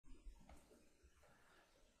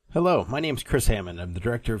Hello, my name is Chris Hammond. I'm the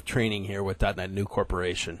Director of Training here with DotNetNuke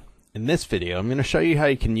Corporation. In this video, I'm going to show you how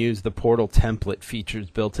you can use the portal template features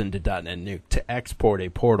built into DotNetNuke to export a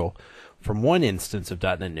portal from one instance of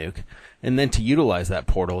DotNetNuke and then to utilize that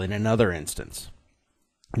portal in another instance.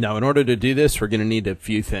 Now, in order to do this, we're going to need a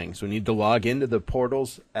few things. We need to log into the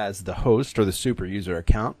portals as the host or the super user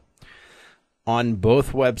account. On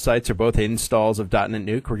both websites or both installs of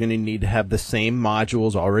DotNetNuke, we're going to need to have the same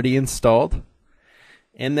modules already installed.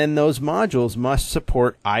 And then those modules must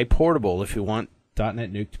support iPortable if you want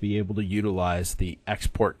DotNetNuke to be able to utilize the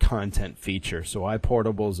export content feature. So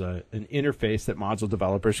iPortable is an interface that module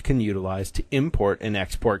developers can utilize to import and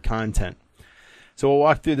export content. So we'll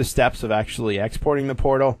walk through the steps of actually exporting the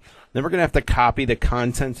portal. Then we're going to have to copy the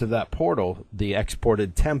contents of that portal, the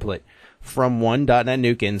exported template, from one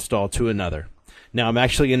DotNetNuke install to another. Now I'm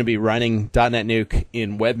actually going to be running DotNetNuke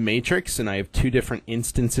in Web Matrix, and I have two different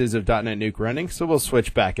instances of DotNetNuke running, so we'll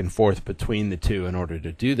switch back and forth between the two in order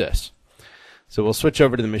to do this. So we'll switch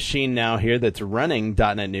over to the machine now here that's running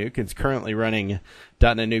DotNetNuke. It's currently running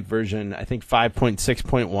DotNetNuke version, I think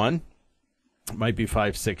 5.6.1. It might be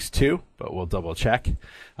 5.6.2, but we'll double check.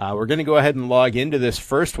 We're going to go ahead and log into this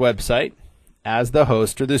first website as the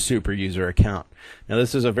host or the super user account. Now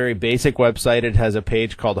this is a very basic website. It has a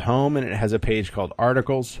page called Home and it has a page called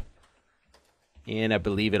Articles. And I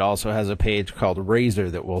believe it also has a page called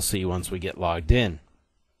Razor that we'll see once we get logged in.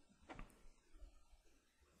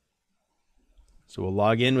 So we'll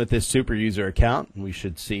log in with this super user account. We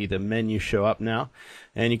should see the menu show up now.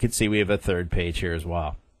 And you can see we have a third page here as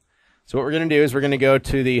well. So what we're going to do is we're going to go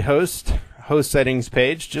to the host settings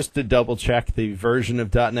page just to double check the version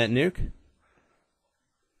of DotNetNuke.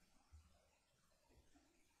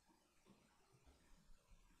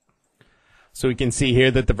 So we can see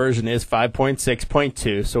here that the version is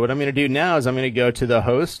 5.6.2. So what I'm going to do now is I'm going to go to the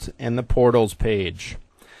host and the portals page.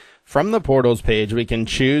 From the portals page, we can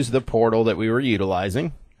choose the portal that we were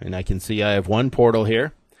utilizing. And I can see I have one portal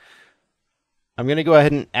here. I'm going to go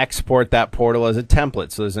ahead and export that portal as a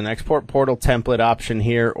template. So there's an export portal template option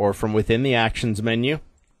here or from within the actions menu. I'm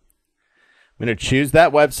going to choose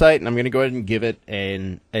that website and I'm going to go ahead and give it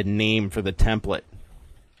a name for the template.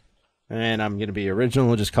 And I'm going to be original.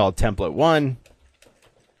 We'll just call it template 1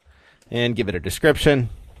 and give it a description.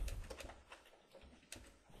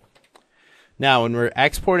 Now, when we're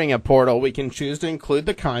exporting a portal, we can choose to include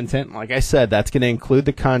the content. Like I said, that's going to include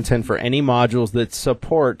the content for any modules that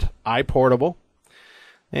support iPortable.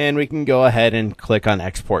 And we can go ahead and click on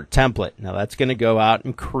Export Template. Now, that's going to go out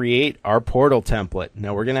and create our portal template.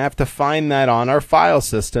 Now, we're going to have to find that on our file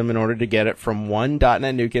system in order to get it from one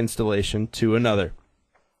DotNetNuke installation to another.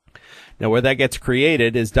 Now where that gets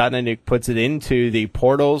created is DotNetNuke puts it into the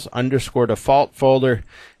portals_default folder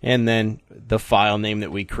and then the file name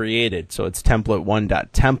that we created. So it's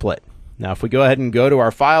template1.template. Now if we go ahead and go to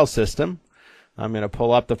our file system, I'm going to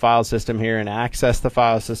pull up the file system here and access the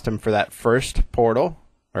file system for that first portal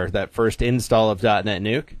or that first install of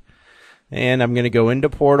DotNetNuke. And I'm going to go into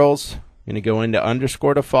portals, I'm going to go into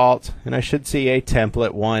 _default, and I should see a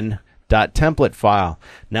template1.template file.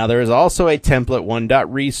 Now there is also a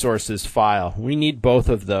template1.resources file. We need both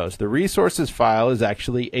of those. The resources file is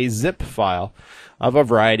actually a zip file of a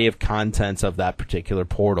variety of contents of that particular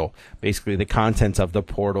portal. Basically the contents of the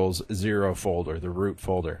portal's 0 folder, the root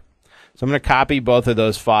folder. So I'm going to copy both of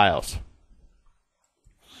those files.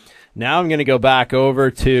 Now I'm going to go back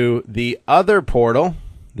over to the other portal,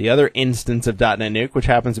 the other instance of DotNetNuke, which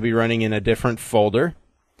happens to be running in a different folder.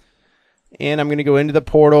 And I'm going to go into the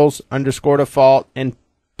portals_default and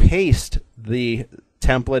paste the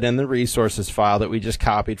template and the resources file that we just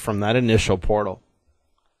copied from that initial portal.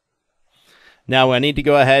 Now I need to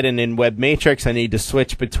go ahead and in Web Matrix, I need to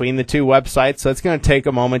switch between the two websites. So it's going to take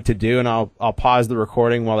a moment to do, and I'll pause the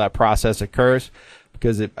recording while that process occurs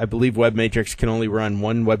because I believe Web Matrix can only run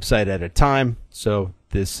one website at a time. So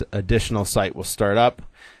this additional site will start up,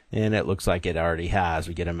 and it looks like it already has.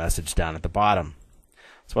 We get a message down at the bottom.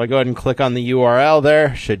 So I go ahead and click on the URL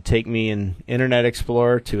there. Should take me in Internet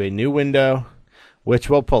Explorer to a new window, which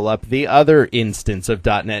will pull up the other instance of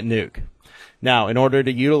DotNetNuke. Now, in order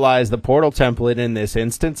to utilize the portal template in this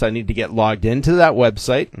instance, I need to get logged into that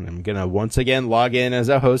website. And I'm going to once again log in as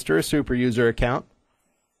a host or a super user account.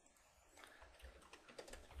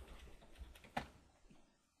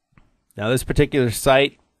 Now, this particular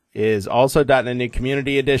site is also .NET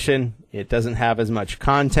Community Edition. It doesn't have as much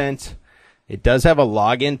content. It does have a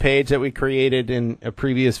login page that we created in a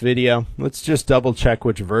previous video. Let's just double check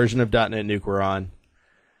which version of DotNetNuke we're on.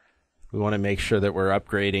 We want to make sure that we're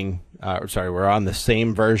upgrading, we're on the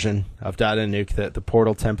same version of DotNetNuke that the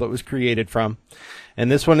portal template was created from.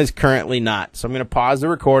 And this one is currently not. So I'm going to pause the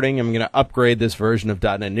recording. I'm going to upgrade this version of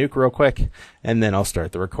DotNetNuke real quick, and then I'll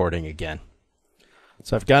start the recording again.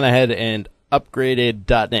 So I've gone ahead and upgraded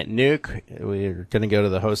 .NETNuke. We're going to go to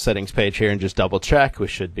the host settings page here and just double check. We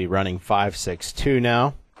should be running 5.6.2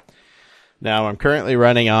 now. Now I'm currently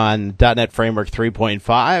running on .NET Framework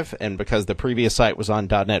 3.5, and because the previous site was on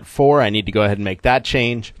 .NET 4, I need to go ahead and make that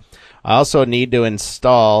change. I also need to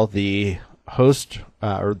install the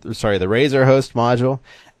the Razor host module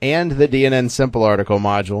and the DNN simple article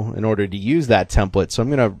module in order to use that template. So I'm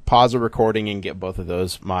going to pause the recording and get both of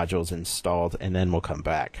those modules installed, and then we'll come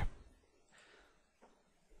back.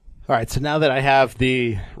 All right, so now that I have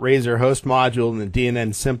the Razor host module and the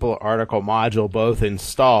DNN simple article module both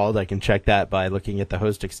installed, I can check that by looking at the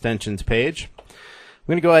host extensions page. I'm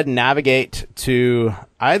going to go ahead and navigate to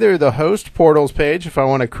either the host portals page if I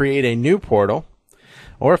want to create a new portal,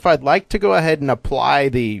 or if I'd like to go ahead and apply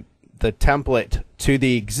the template to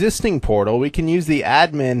the existing portal, we can use the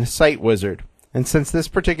admin site wizard. And since this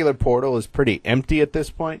particular portal is pretty empty at this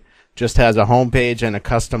point, just has a home page and a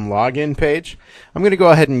custom login page, I'm going to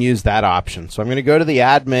go ahead and use that option. So I'm going to go to the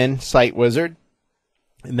admin site wizard,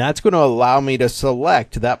 and that's going to allow me to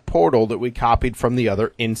select that portal that we copied from the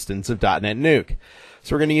other instance of .NETNuke.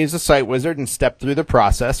 So we're going to use the site wizard and step through the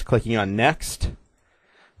process, clicking on next.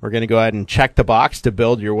 We're going to go ahead and check the box to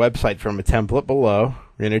build your website from a template below.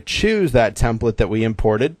 We're going to choose that template that we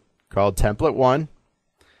imported, called template 1.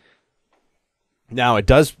 Now, it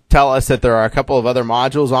does tell us that there are a couple of other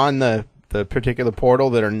modules on the particular portal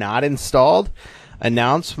that are not installed: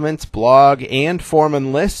 announcements, blog, and form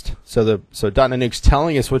and list. So .NETNuke's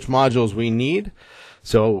telling us which modules we need.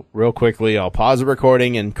 So real quickly, I'll pause the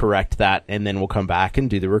recording and correct that, and then we'll come back and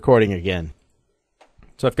do the recording again.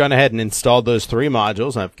 So I've gone ahead and installed those 3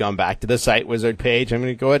 modules. I've gone back to the site wizard page. I'm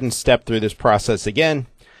going to go ahead and step through this process again,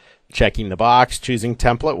 checking the box, choosing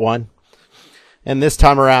template 1. And this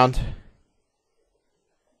time around,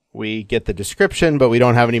 we get the description, but we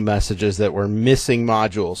don't have any messages that we're missing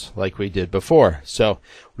modules like we did before. So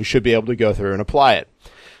we should be able to go through and apply it.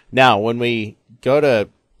 Now, when we go to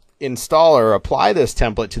install or apply this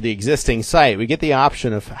template to the existing site, we get the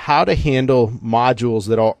option of how to handle modules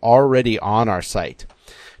that are already on our site.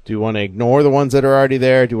 Do we want to ignore the ones that are already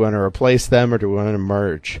there? Do we want to replace them, or do we want to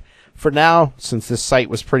merge? For now, since this site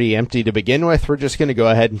was pretty empty to begin with, we're just going to go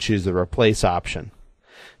ahead and choose the replace option.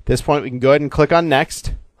 At this point, we can go ahead and click on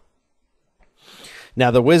next. Now,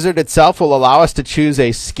 the wizard itself will allow us to choose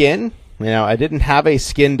a skin. Now, I didn't have a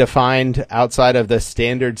skin defined outside of the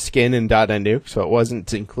standard skin in .NETNuke, so it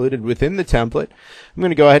wasn't included within the template. I'm going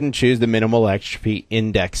to go ahead and choose the minimal XP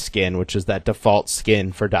index skin, which is that default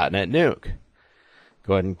skin for .NETNuke.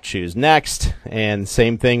 Go ahead and choose next, and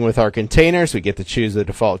same thing with our containers. We get to choose the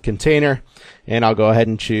default container, and I'll go ahead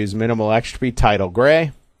and choose minimal XP title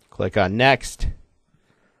gray. Click on next.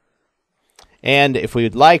 And if we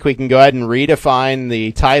would like, we can go ahead and redefine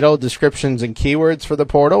the title, descriptions, and keywords for the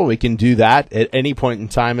portal. We can do that at any point in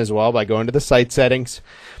time as well by going to the site settings.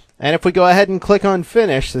 And if we go ahead and click on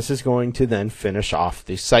finish, this is going to then finish off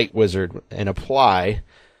the site wizard and apply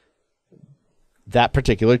that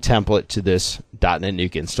particular template to this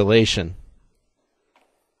 .NETNuke installation.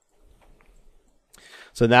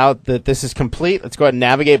 So now that this is complete, let's go ahead and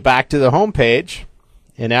navigate back to the home page.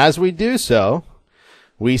 And as we do so,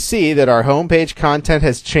 we see that our homepage content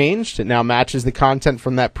has changed. It now matches the content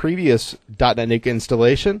from that previous .NETNuke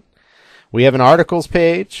installation. We have an articles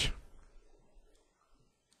page.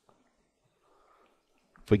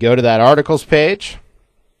 If we go to that articles page,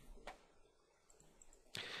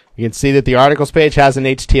 you can see that the articles page has an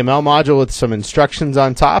HTML module with some instructions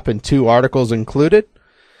on top and 2 articles included.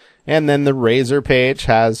 And then the Razor page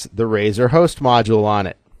has the Razor host module on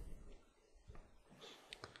it.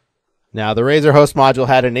 Now, the Razor host module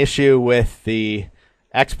had an issue with the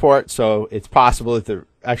export, so it's possible that the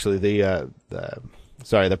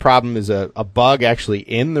problem is a bug actually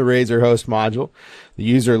in the Razor host module. The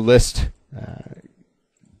user list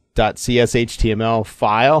 .cshtml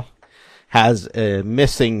file has a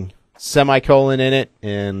missing semicolon in it,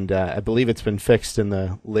 and I believe it's been fixed in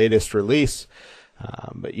the latest release.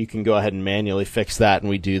 But you can go ahead and manually fix that, and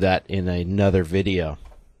we do that in another video.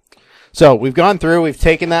 So we've gone through, we've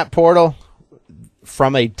taken that portal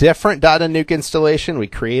from a different .NETNuke installation. We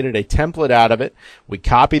created a template out of it. We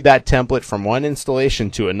copied that template from one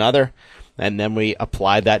installation to another, and then we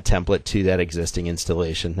applied that template to that existing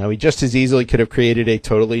installation. Now, we just as easily could have created a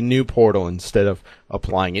totally new portal instead of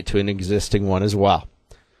applying it to an existing one as well.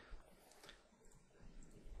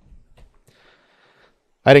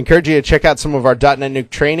 I'd encourage you to check out some of our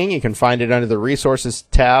DotNetNuke training. You can find it under the Resources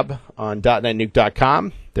tab on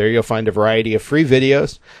DotNetNuke.com. There you'll find a variety of free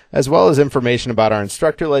videos, as well as information about our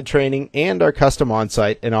instructor-led training and our custom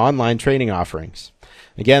on-site and online training offerings.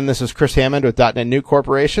 Again, this is Chris Hammond with DotNetNuke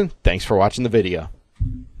Corporation. Thanks for watching the video.